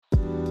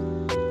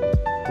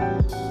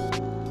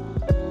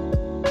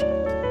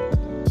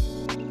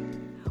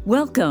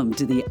Welcome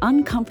to the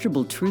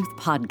Uncomfortable Truth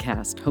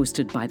podcast,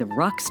 hosted by the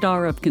rock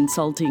star of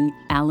consulting,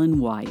 Alan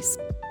Weiss.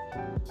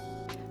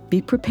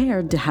 Be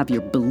prepared to have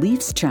your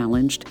beliefs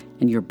challenged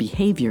and your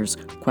behaviors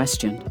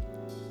questioned.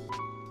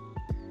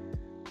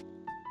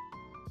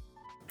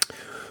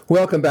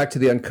 Welcome back to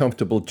the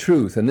Uncomfortable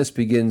Truth, and this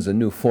begins a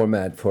new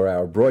format for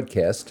our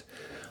broadcast.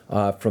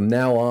 From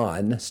now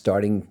on,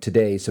 starting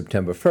today,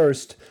 September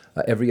 1st,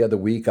 every other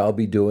week I'll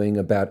be doing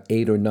about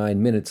 8 or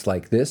 9 minutes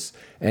like this,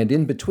 and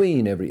in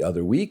between every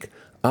other week,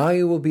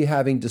 I will be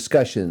having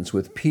discussions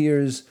with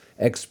peers,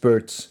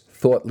 experts,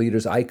 thought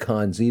leaders,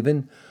 icons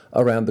even,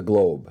 around the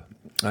globe.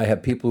 I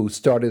have people who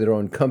started their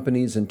own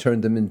companies and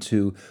turned them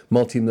into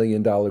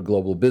multi-million-dollar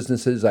global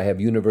businesses. I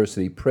have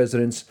university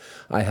presidents.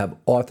 I have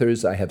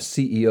authors. I have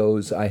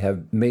CEOs. I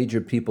have major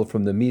people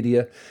from the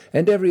media.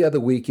 And every other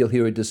week you'll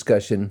hear a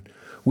discussion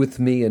with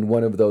me and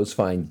one of those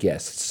fine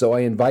guests. So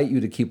I invite you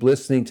to keep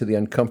listening to The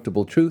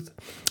Uncomfortable Truth.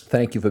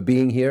 Thank you for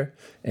being here.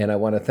 And I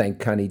want to thank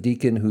Connie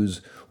Deacon,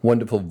 whose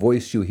wonderful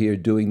voice you hear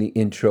doing the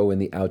intro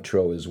and the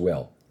outro as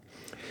well.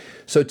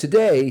 So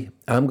today,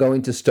 I'm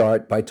going to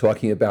start by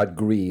talking about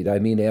greed. I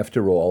mean,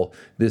 after all,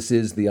 this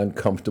is the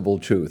uncomfortable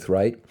truth,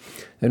 right?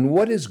 And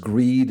what is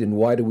greed and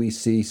why do we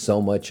see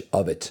so much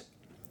of it?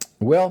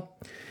 Well,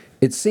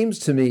 it seems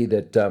to me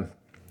that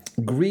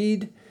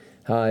greed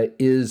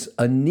is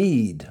a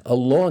need, a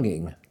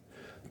longing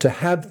to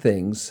have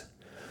things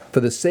for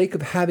the sake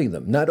of having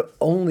them, not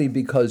only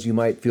because you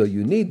might feel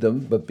you need them,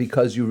 but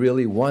because you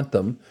really want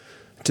them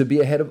to be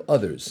ahead of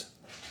others.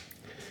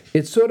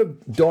 It's sort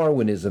of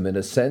Darwinism in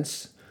a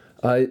sense.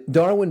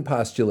 Darwin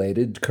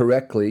postulated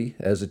correctly,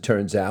 as it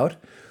turns out,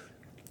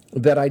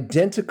 that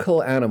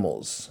identical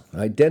animals,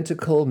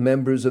 identical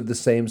members of the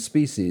same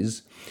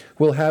species,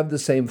 will have the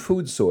same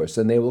food source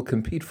and they will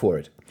compete for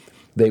it.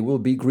 They will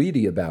be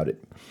greedy about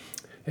it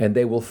and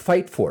they will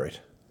fight for it.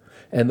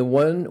 And the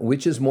one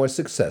which is more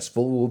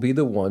successful will be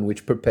the one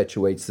which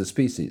perpetuates the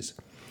species.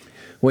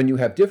 When you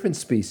have different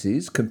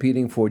species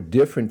competing for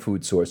different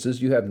food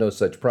sources, you have no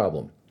such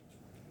problem.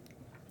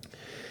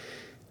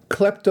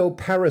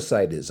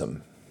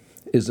 Kleptoparasitism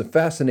is a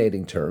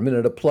fascinating term, and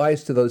it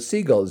applies to those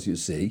seagulls you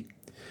see,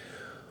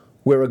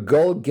 where a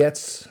gull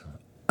gets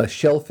a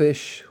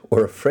shellfish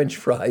or a French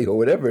fry or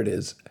whatever it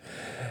is,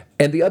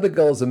 and the other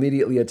gulls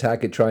immediately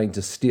attack it trying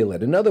to steal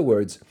it. In other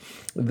words,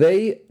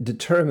 they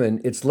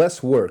determine it's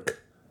less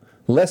work,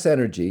 less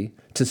energy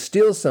to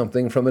steal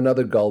something from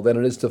another gull than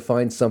it is to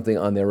find something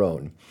on their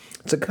own.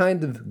 It's a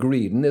kind of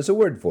greed, and there's a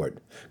word for it,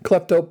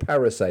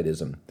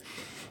 kleptoparasitism.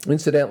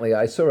 Incidentally,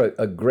 I saw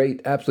a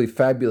great, absolutely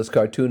fabulous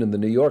cartoon in the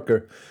New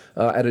Yorker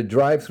at a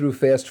drive-through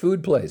fast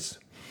food place.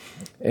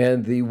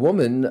 And the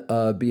woman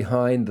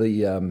behind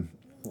the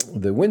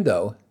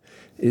window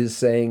is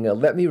saying,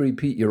 let me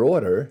repeat your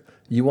order.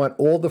 You want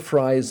all the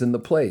fries in the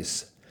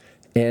place.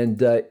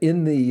 And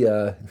in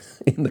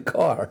the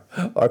car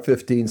are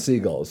 15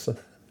 seagulls.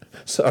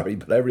 Sorry,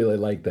 but I really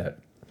like that.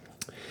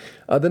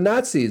 The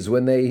Nazis,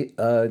 when they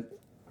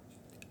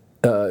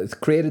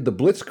created the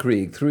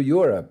Blitzkrieg through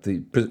Europe,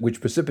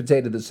 which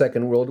precipitated the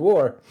Second World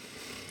War,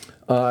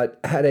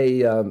 had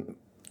a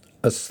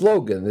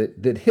slogan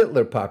that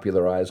Hitler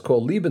popularized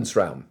called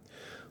Lebensraum,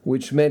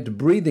 which meant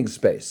breathing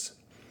space.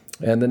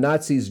 And the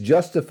Nazis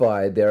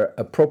justified their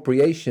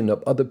appropriation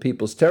of other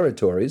people's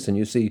territories, and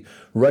you see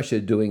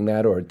Russia doing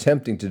that or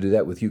attempting to do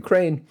that with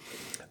Ukraine,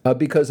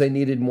 because they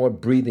needed more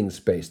breathing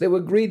space. They were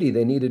greedy.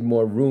 They needed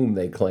more room,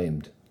 they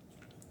claimed.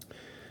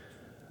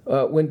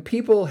 When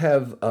people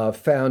have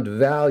found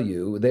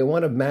value, they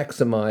want to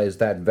maximize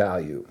that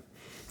value.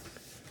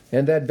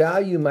 And that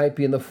value might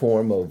be in the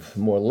form of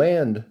more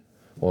land,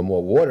 or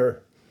more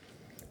water,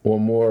 or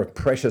more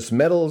precious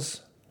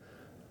metals,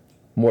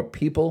 more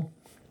people.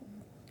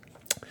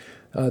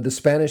 The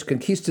Spanish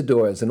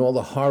conquistadors and all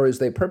the horrors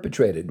they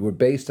perpetrated were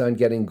based on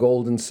getting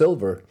gold and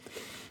silver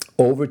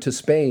over to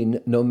Spain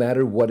no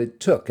matter what it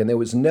took. And there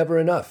was never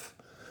enough.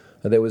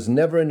 There was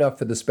never enough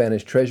for the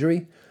Spanish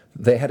treasury.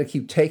 They had to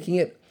keep taking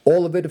it,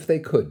 all of it if they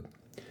could.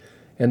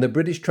 And the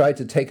British tried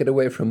to take it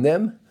away from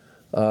them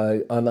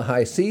on the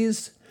high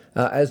seas,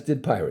 as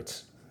did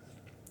pirates.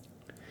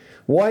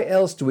 Why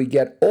else do we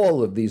get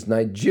all of these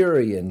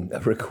Nigerian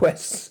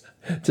requests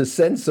to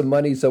send some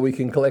money so we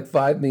can collect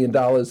 $5 million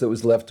that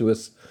was left to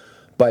us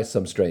by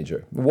some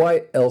stranger?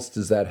 Why else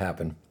does that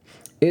happen?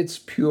 It's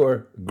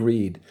pure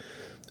greed.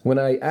 When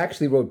I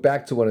actually wrote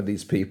back to one of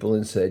these people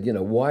and said,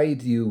 why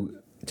do you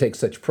take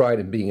such pride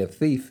in being a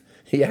thief?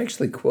 He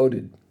actually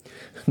quoted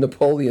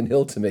Napoleon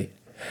Hill to me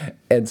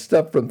and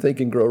stuff from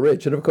Think and Grow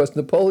Rich. And of course,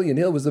 Napoleon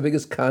Hill was the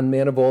biggest con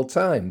man of all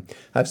time.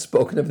 I've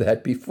spoken of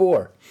that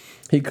before.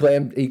 He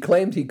claimed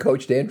he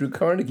coached Andrew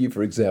Carnegie,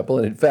 for example,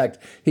 and in fact,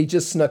 he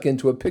just snuck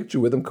into a picture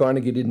with him.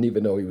 Carnegie didn't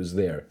even know he was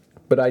there.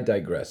 But I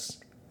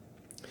digress.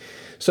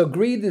 So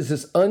greed is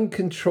this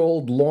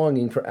uncontrolled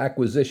longing for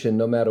acquisition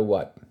no matter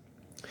what.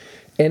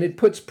 And it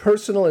puts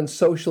personal and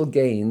social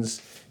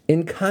gains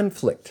in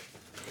conflict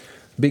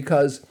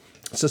because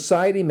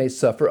society may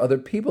suffer, other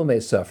people may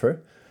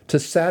suffer, to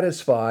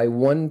satisfy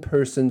one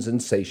person's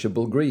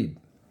insatiable greed.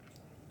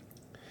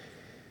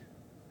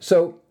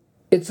 So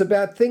it's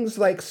about things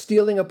like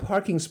stealing a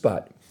parking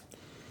spot,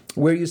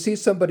 where you see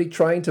somebody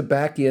trying to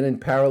back in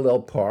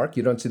parallel park.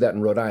 You don't see that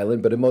in Rhode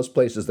Island, but in most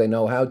places they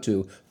know how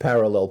to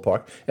parallel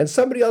park. And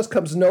somebody else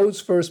comes nose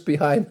first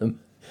behind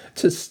them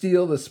to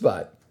steal the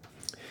spot.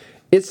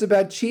 It's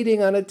about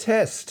cheating on a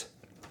test.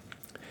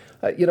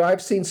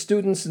 I've seen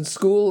students in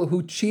school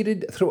who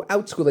cheated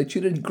throughout school. They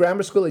cheated in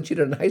grammar school, they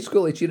cheated in high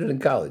school, they cheated in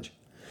college.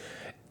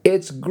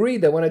 It's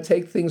greed. They want to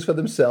take things for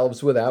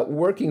themselves without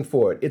working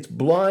for it. It's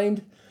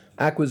blind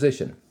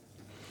acquisition.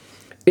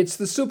 It's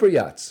the super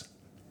yachts.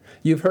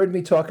 You've heard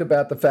me talk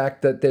about the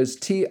fact that there's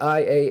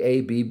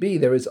TIAABB.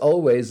 There is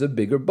always a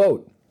bigger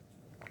boat.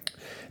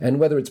 And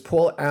whether it's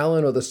Paul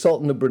Allen or the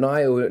Sultan of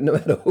Brunei, or no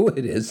matter who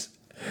it is,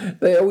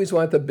 they always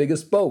want the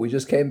biggest boat. We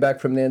just came back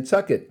from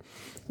Nantucket,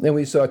 and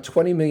we saw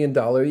 $20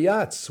 million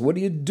yachts. What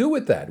do you do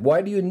with that?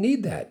 Why do you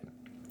need that?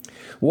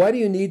 Why do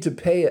you need to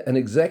pay an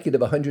executive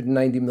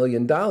 $190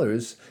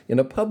 million in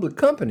a public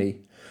company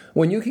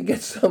when you can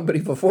get somebody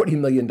for $40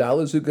 million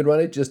who could run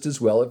it just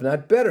as well, if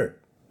not better?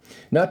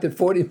 Not that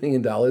 $40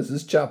 million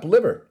is chopped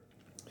liver.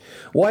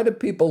 Why do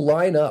people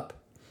line up,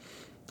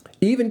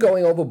 even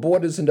going over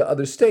borders into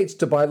other states,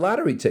 to buy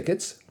lottery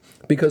tickets?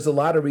 Because the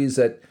lottery is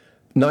at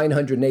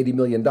 $980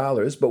 million,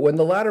 but when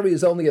the lottery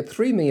is only at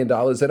 $3 million,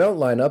 they don't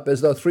line up,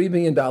 as though $3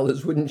 million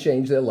wouldn't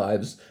change their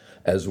lives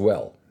as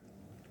well.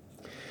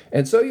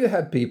 And so you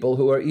have people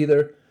who are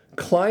either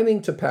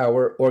climbing to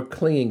power or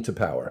clinging to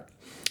power.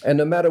 And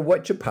no matter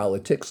what your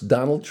politics,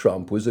 Donald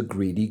Trump was a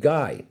greedy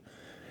guy.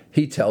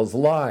 He tells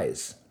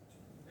lies.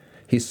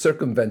 He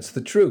circumvents the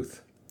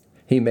truth.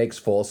 He makes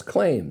false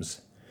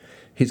claims.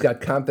 He's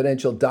got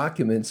confidential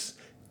documents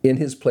in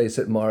his place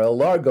at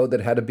Mar-a-Lago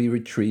that had to be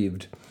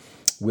retrieved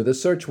with a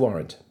search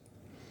warrant.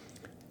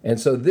 And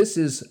so this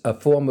is a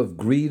form of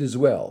greed as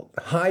well,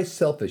 high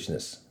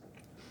selfishness.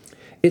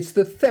 It's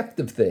the theft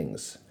of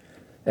things.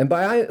 And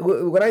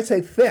when I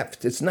say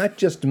theft, it's not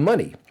just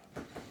money.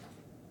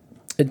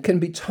 It can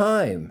be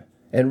time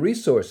and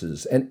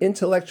resources and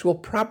intellectual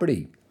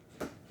property.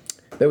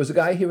 There was a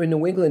guy here in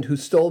New England who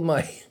stole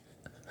my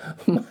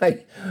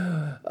website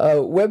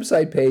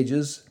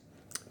pages,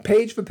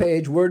 page for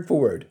page, word for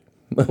word,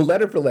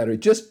 letter for letter.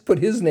 Just put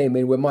his name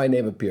in where my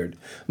name appeared.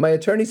 My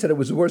attorney said it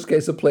was the worst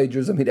case of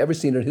plagiarism he'd ever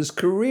seen in his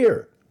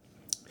career.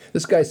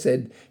 This guy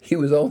said he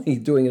was only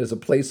doing it as a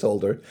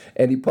placeholder,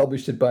 and he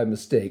published it by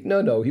mistake.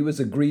 No, he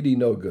was a greedy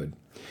no-good.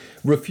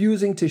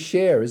 Refusing to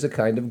share is a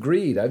kind of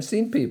greed. I've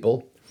seen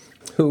people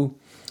who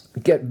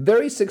get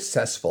very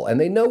successful, and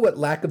they know what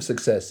lack of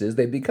success is.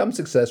 They become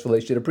successful,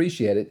 they should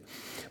appreciate it.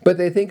 But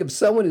they think if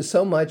someone is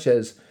so much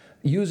as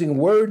using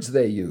words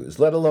they use,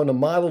 let alone a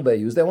model they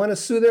use, they want to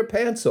sue their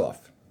pants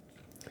off.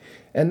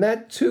 And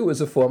that, too, is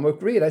a form of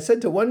greed. I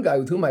said to one guy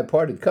with whom I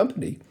parted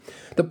company,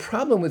 the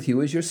problem with you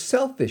is you're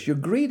selfish, you're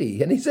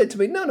greedy. And he said to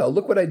me, no,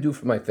 look what I do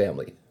for my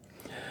family.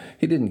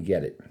 He didn't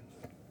get it.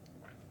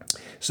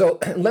 So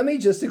let me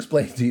just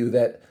explain to you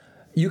that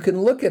you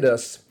can look at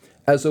us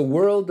as a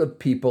world of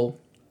people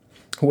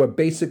who are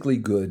basically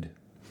good,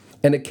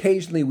 and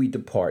occasionally we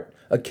depart,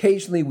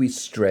 occasionally we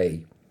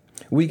stray.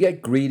 We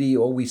get greedy,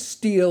 or we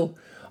steal,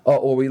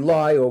 or we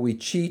lie, or we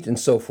cheat, and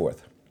so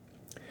forth.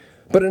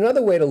 But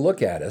another way to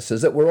look at us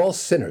is that we're all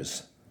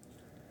sinners.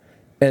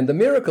 And the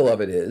miracle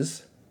of it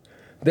is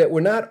that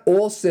we're not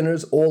all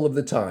sinners all of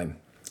the time.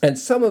 And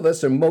some of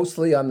us are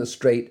mostly on the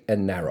straight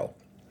and narrow.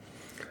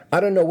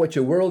 I don't know what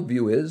your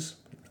worldview is.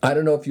 I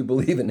don't know if you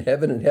believe in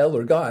heaven and hell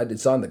or God.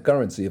 It's on the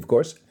currency, of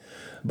course.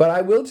 But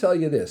I will tell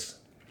you this.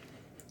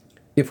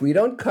 If we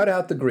don't cut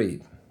out the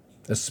greed,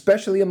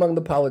 especially among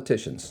the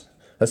politicians,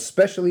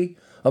 especially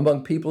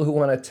among people who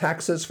want to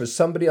tax us for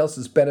somebody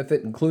else's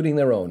benefit, including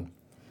their own,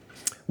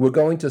 we're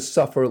going to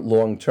suffer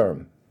long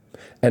term.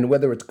 And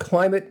whether it's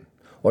climate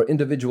or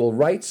individual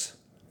rights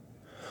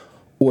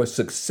or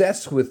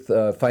success with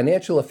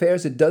financial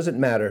affairs, it doesn't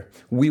matter.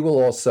 We will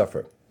all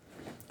suffer.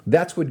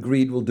 That's what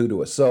greed will do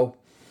to us. So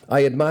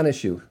I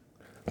admonish you,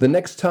 the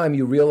next time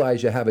you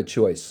realize you have a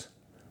choice,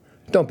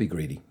 don't be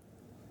greedy.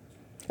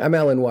 I'm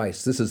Alan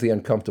Weiss. This is The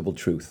Uncomfortable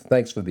Truth.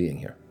 Thanks for being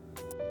here.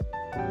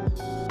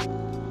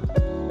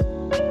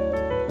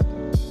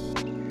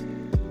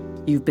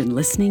 You've been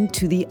listening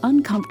to The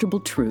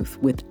Uncomfortable Truth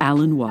with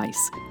Alan Weiss.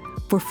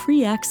 For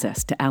free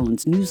access to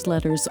Alan's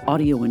newsletters,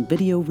 audio and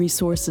video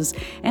resources,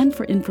 and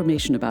for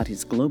information about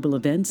his global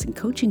events and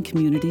coaching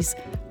communities,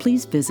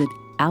 please visit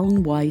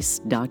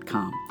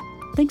alanweiss.com.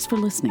 Thanks for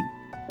listening.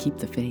 Keep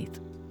the faith.